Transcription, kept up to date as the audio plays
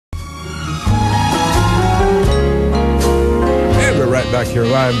back here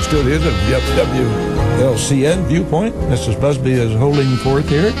live in studios of WLCN Viewpoint. Mrs. Busby is holding forth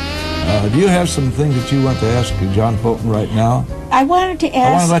here. Do you have some things that you want to ask John Fulton right now? I wanted to ask...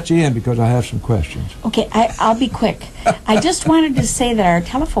 I want to let you in because I have some questions. Okay, I'll be quick. I just wanted to say that our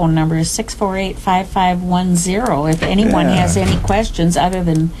telephone number is 648-5510. If anyone has any questions other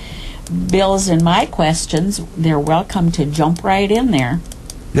than Bill's and my questions, they're welcome to jump right in there.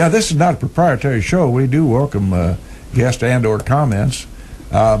 Yeah, this is not a proprietary show. We do welcome guests and or comments.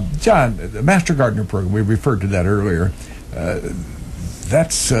 John, the Master Gardener program, we referred to that earlier.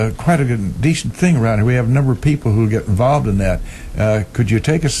 That's quite a decent thing around here. We have a number of people who get involved in that. Could you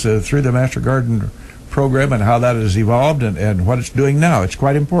take us through the Master Gardener program and how that has evolved and what it's doing now? It's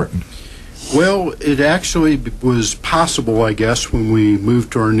quite important. Well, it actually was possible, I guess, when we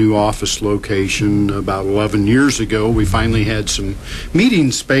moved to our new office location about 11 years ago. We finally had some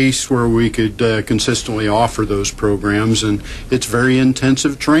meeting space where we could consistently offer those programs, and it's very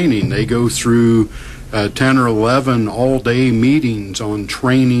intensive training. They go through 10 or 11 all-day meetings on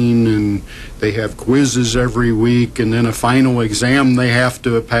training, and they have quizzes every week, and then a final exam they have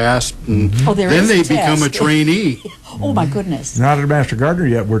to pass, and then they become a trainee. Oh, my goodness. Not a Master Gardener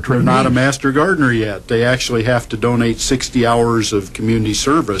yet. They're not a Master Gardener yet. They actually have to donate 60 hours of community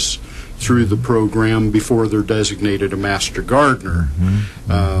service through the program before they're designated a Master Gardener.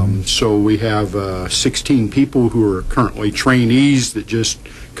 So we have 16 people who are currently trainees that just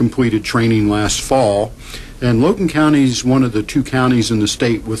completed training last fall. And Logan County is one of the 2 counties in the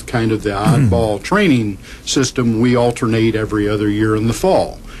state with kind of the oddball training system. We alternate every other year in the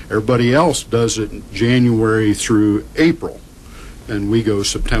fall. Everybody else does it January through April, and we go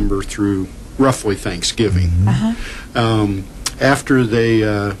September through roughly Thanksgiving. After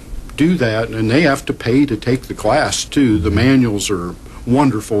they do that, and they have to pay to take the class too. The manuals are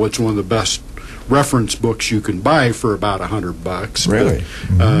wonderful. It's one of the best reference books you can buy for about $100. Really?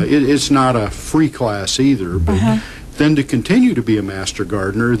 It's not a free class either. But then to continue to be a Master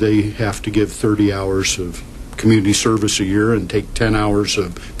Gardener, they have to give 30 hours of community service a year and take 10 hours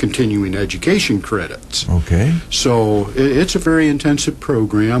of continuing education credits. Okay. So it's a very intensive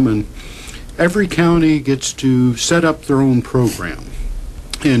program, and every county gets to set up their own program.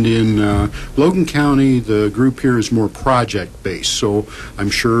 And in Logan County, the group here is more project-based, so I'm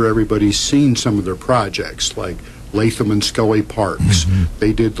sure everybody's seen some of their projects, like Latham and Scully Parks.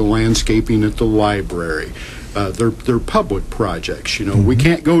 They did the landscaping at the library. They're public projects, you know. We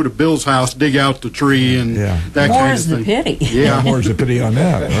can't go to Bill's house, dig out the tree, and that kind of thing. More's the pity. Yeah, more's the pity on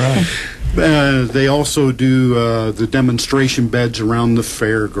that, right. They also do the demonstration beds around the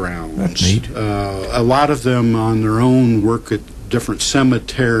fairgrounds. That's neat. A lot of them on their own work at different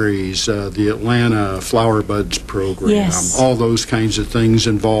cemeteries, the Atlanta Flower Buds program. All those kinds of things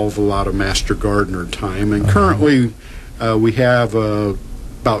involve a lot of Master Gardener time. And currently we have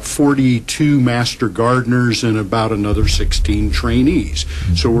about 42 Master Gardeners and about another 16 trainees.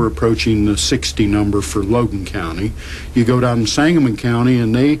 So we're approaching the 60 number for Logan County. You go down to Sangamon County,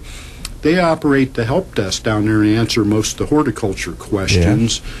 and they operate the help desk down there and answer most of the horticulture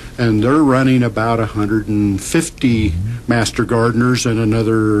questions, and they're running about 150 Master Gardeners, and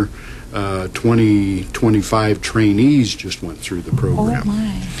another 25 trainees just went through the program. Oh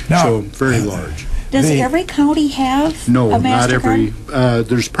my. So very large. Does every county have a Master Gardener? Not every.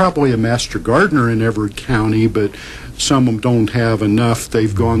 There's probably a Master Gardener in every county, but some of them don't have enough.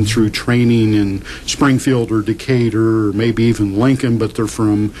 They've gone through training in Springfield or Decatur or maybe even Lincoln, but they're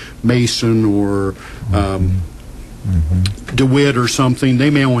from Mason or DeWitt or something. They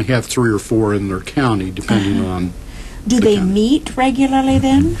may only have 3 or 4 in their county, depending on. Do they meet regularly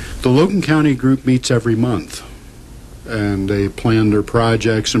then? The Logan County group meets every month, and they plan their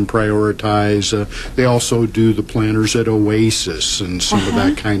projects and prioritize. They also do the planners at Oasis and some of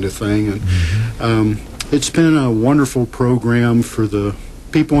that kind of thing. And it's been a wonderful program for the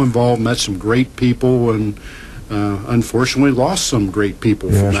people involved. Met some great people, and unfortunately lost some great people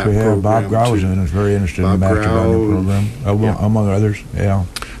from that program. Yes, we have. Bob Grau is very interested in the Master Gardener program, among others.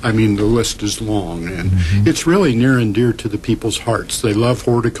 I mean, the list is long, and it's really near and dear to the people's hearts. They love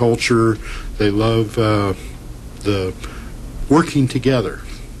horticulture. They love the working together.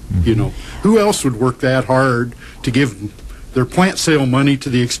 You know, who else would work that hard to give their plant sale money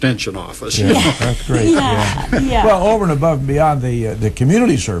to the extension office? That's great. Well, over and above and beyond the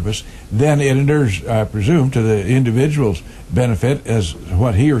community service, then it enters, I presume, to the individual's benefit as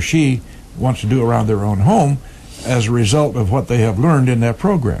what he or she wants to do around their own home as a result of what they have learned in that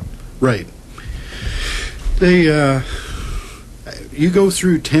program. Right. They you go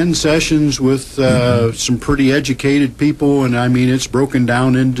through 10 sessions with some pretty educated people, and I mean, it's broken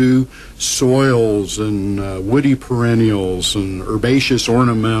down into soils and woody perennials and herbaceous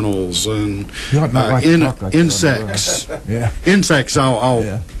ornamentals and insects. Insects,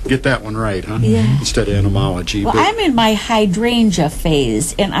 I'll get that one right, huh? Yeah. Instead of entomology. Well, I'm in my hydrangea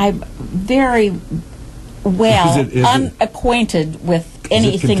phase, and I'm very well unacquainted with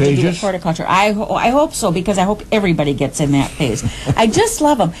anything to do with horticulture. I hope so, because I hope everybody gets in that phase. I just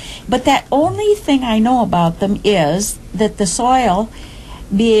love them. But that only thing I know about them is that the soil,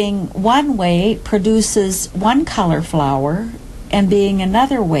 being one way, produces one color flower, and being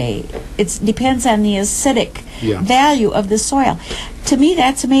another way, it depends on the acidic value of the soil. To me,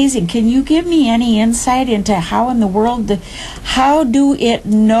 that's amazing. Can you give me any insight into how in the world, how do it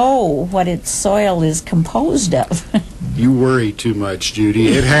know what its soil is composed of? You worry too much, Judy.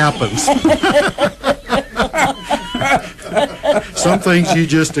 It happens. Some things you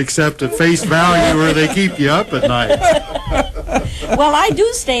just accept at face value, or they keep you up at night. Well, I do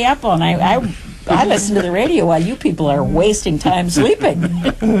stay up all night. I listen to the radio while you people are wasting time sleeping.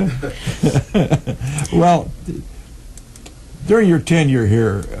 Well, during your tenure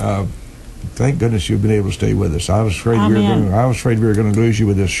here, thank goodness you've been able to stay with us. I was afraid we were going to lose you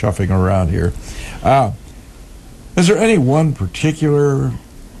with this shuffling around here. Is there any one particular,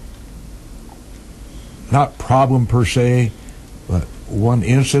 not problem per se, but one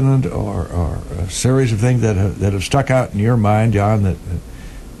incident or a series of things that have stuck out in your mind, John, that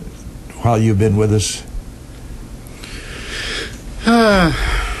while you've been with us?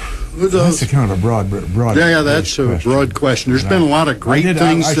 That's a kind of a broad. Yeah, that's a broad question. There's been a lot of great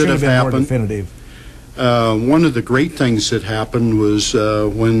things that have happened. One of the great things that happened was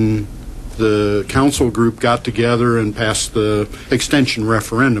when the council group got together and passed the extension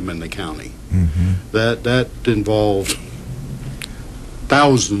referendum in the county. That involved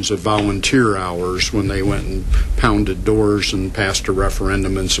thousands of volunteer hours when they went and pounded doors and passed a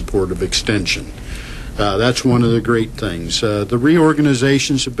referendum in support of extension. That's one of the great things. The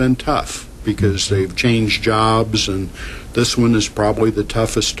reorganizations have been tough because they've changed jobs, and this one is probably the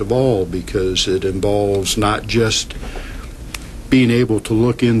toughest of all because it involves not just being able to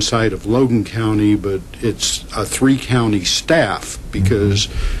look inside of Logan County, but it's a 3-county staff because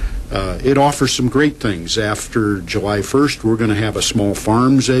it offers some great things. After July 1st, we're going to have a small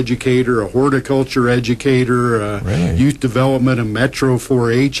farms educator, a horticulture educator, a youth development and Metro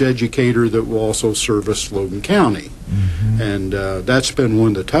 4-H educator that will also service Logan County. And that's been one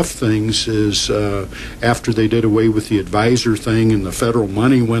of the tough things is after they did away with the advisor thing and the federal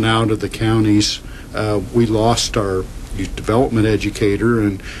money went out of the counties, we lost our youth development educator,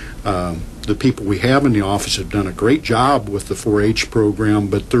 and the people we have in the office have done a great job with the 4-H program,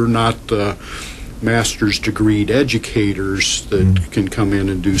 but they're not master's degreed educators that can come in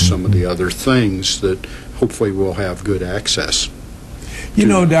and do some of the other things that hopefully will have good access. You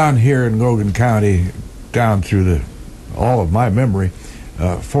know, down here in Logan County, down through all of my memory,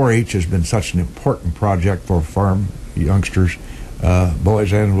 4-H has been such an important project for farm youngsters,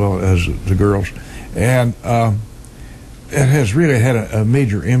 boys as well as the girls, and it has really had a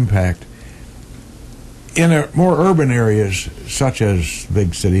major impact. In more urban areas, such as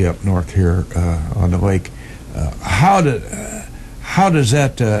big city up north here on the lake, how does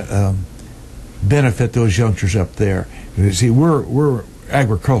that benefit those youngsters up there? You see, we're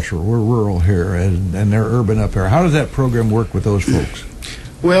agricultural, we're rural here, and they're urban up here. How does that program work with those folks?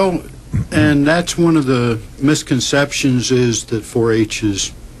 Well, and that's one of the misconceptions is that 4-H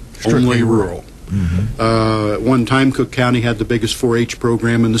is only rural. At one time, Cook County had the biggest 4-H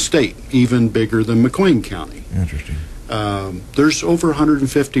program in the state, even bigger than McLean County. Interesting. There's over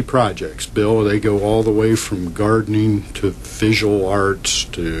 150 projects, Bill. They go all the way from gardening to visual arts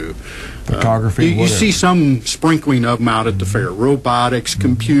to photography. You see some sprinkling of them out at the fair. Robotics,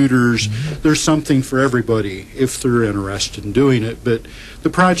 computers. There's something for everybody if they're interested in doing it. But the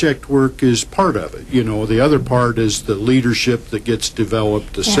project work is part of it. You know, the other part is the leadership that gets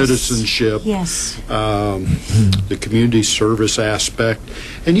developed, the citizenship, the community service aspect,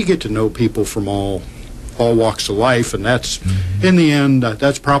 and you get to know people from all walks of life, and that's in the end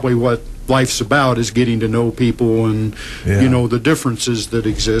that's probably what life's about, is getting to know people and you know, the differences that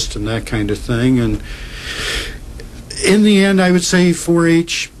exist and that kind of thing. And in the end, I would say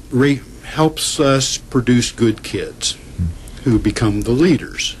 4-H helps us produce good kids who become the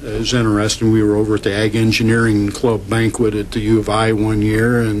leaders. It was interesting. We were over at the Ag Engineering Club banquet at the U of I one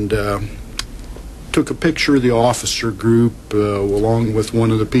year and took a picture of the officer group along with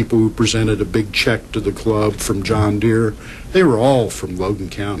one of the people who presented a big check to the club from John Deere. They were all from Logan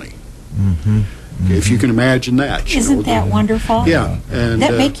County. if you can imagine that. Isn't that wonderful? Yeah. And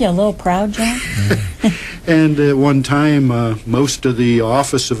that make you a little proud, John? And at one time, most of the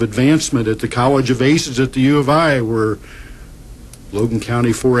Office of Advancement at the College of Aces at the U of I were Logan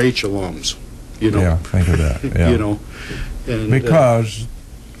County 4-H alums. Yeah, think of that. Yeah. And, because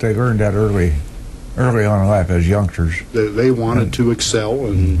they learned that early on in life as youngsters. They wanted to excel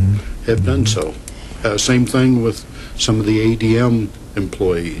and have done so. Same thing with some of the ADM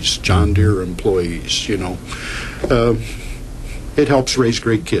employees, John Deere employees, It helps raise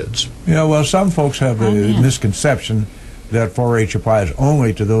great kids. Yeah, well, some folks have the misconception that 4-H applies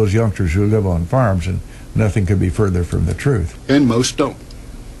only to those youngsters who live on farms, and nothing could be further from the truth. And most don't.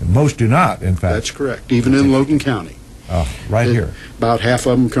 Most do not, in fact. That's correct, even in Logan County. Right here. About half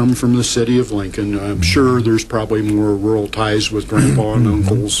of them come from the city of Lincoln. I'm sure there's probably more rural ties with grandpa and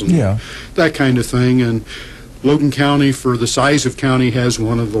uncles and that kind of thing. And Logan County, for the size of county, has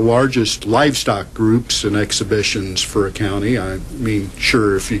one of the largest livestock groups and exhibitions for a county. I mean,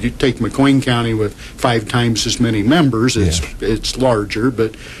 sure, if you take McLean County with 5 times as many members, it's larger,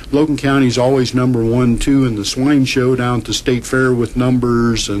 but Logan County is always number 1, 2 in the swine show down at the state fair with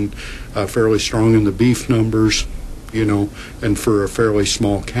numbers, and fairly strong in the beef numbers, and for a fairly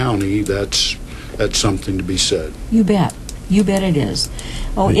small county, that's something to be said. You bet. You bet it is.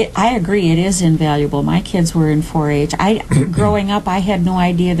 I agree. It is invaluable. My kids were in 4-H. Growing up, I had no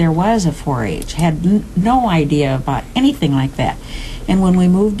idea there was a 4-H. Had no idea about anything like that. And when we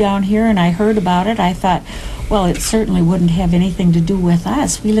moved down here and I heard about it, I thought, well, it certainly wouldn't have anything to do with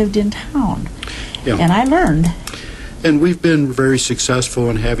us. We lived in town. Yeah. And I learned. And we've been very successful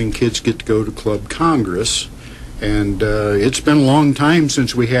in having kids get to go to Club Congress. And it's been a long time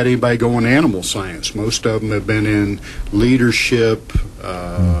since we had anybody go in animal science. Most of them have been in leadership,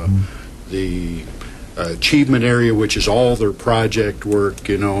 the achievement area, which is all their project work,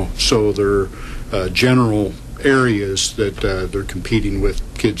 so they're general areas that they're competing with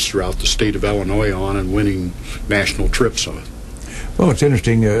kids throughout the state of Illinois on and winning national trips on. Well, it's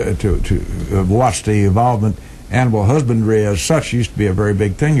interesting to watch the involvement. Animal husbandry as such used to be a very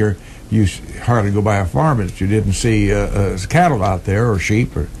big thing here. You hardly go by a farm that you didn't see cattle out there or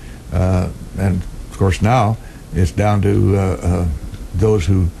sheep, and of course now it's down to those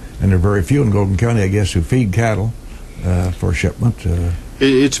who, and there are very few in Golden County, I guess, who feed cattle for shipment.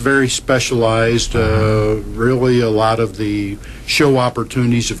 It's very specialized. Really, a lot of the show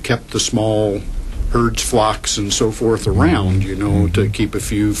opportunities have kept the small herds, flocks, and so forth around, to keep a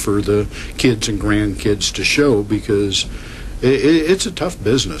few for the kids and grandkids to show, because it's a tough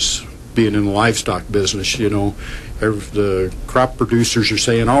business. Being in the livestock business, the crop producers are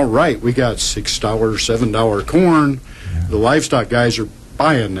saying, all right, we got $6, $7 corn. The livestock guys are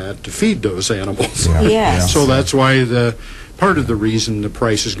buying that to feed those animals. So that's why part of the reason the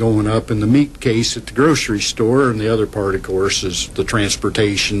price is going up in the meat case at the grocery store, and the other part, of course, is the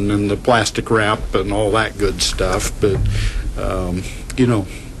transportation and the plastic wrap and all that good stuff. But,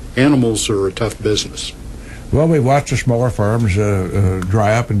 animals are a tough business. Well, we watched the smaller farms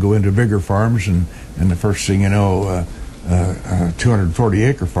dry up and go into bigger farms, and the first thing you know, a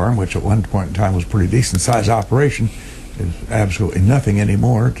 240-acre farm, which at one point in time was a pretty decent-sized operation, is absolutely nothing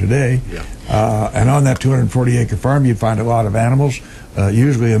anymore today. And on that 240-acre farm, you'd find a lot of animals,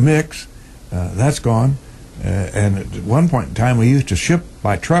 usually a mix. That's gone. And at one point in time, we used to ship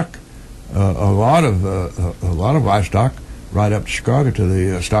by truck a lot of livestock right up to Chicago to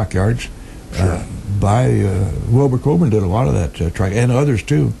the stockyards. Wilbur Coburn did a lot of that truck, and others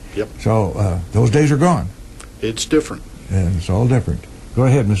too. So those days are gone. It's different. And it's all different. Go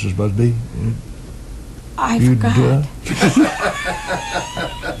ahead, Mrs. Busby. I forgot.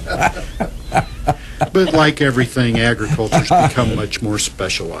 But like everything, agriculture's become much more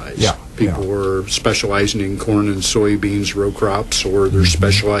specialized. People are specializing in corn and soybeans, row crops, or they're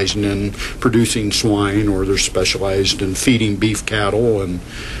specializing in producing swine, or they're specialized in feeding beef cattle, and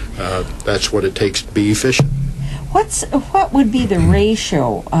that's what it takes to be efficient. What would be the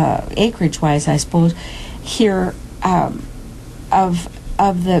ratio, acreage-wise, I suppose, here of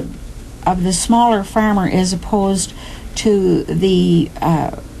the smaller farmer as opposed to the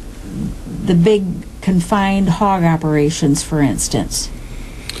big confined hog operations, for instance?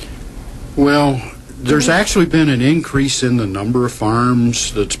 Well, there's actually been an increase in the number of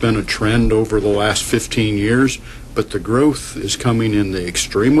farms. That's been a trend over the last 15 years, but the growth is coming in the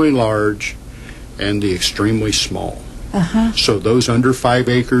extremely large and the extremely small. So those under 5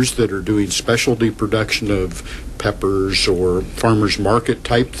 acres that are doing specialty production of peppers or farmers market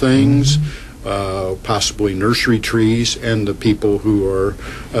type things, possibly nursery trees, and the people who are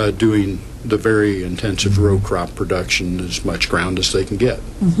doing the very intensive row crop production, as much ground as they can get.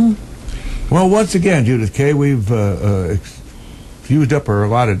 Well, once again, Judith Kay, we've used up our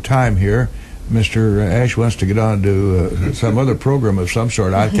allotted time here. Mr. Ash wants to get on to some other program of some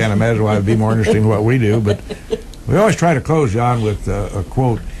sort. I can't imagine why it would be more interesting than what we do, but we always try to close, John, with a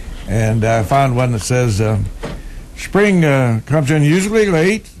quote. And I found one that says, spring comes in usually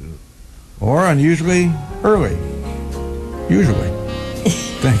late or unusually early. Usually.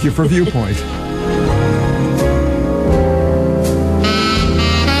 Thank you for Viewpoint.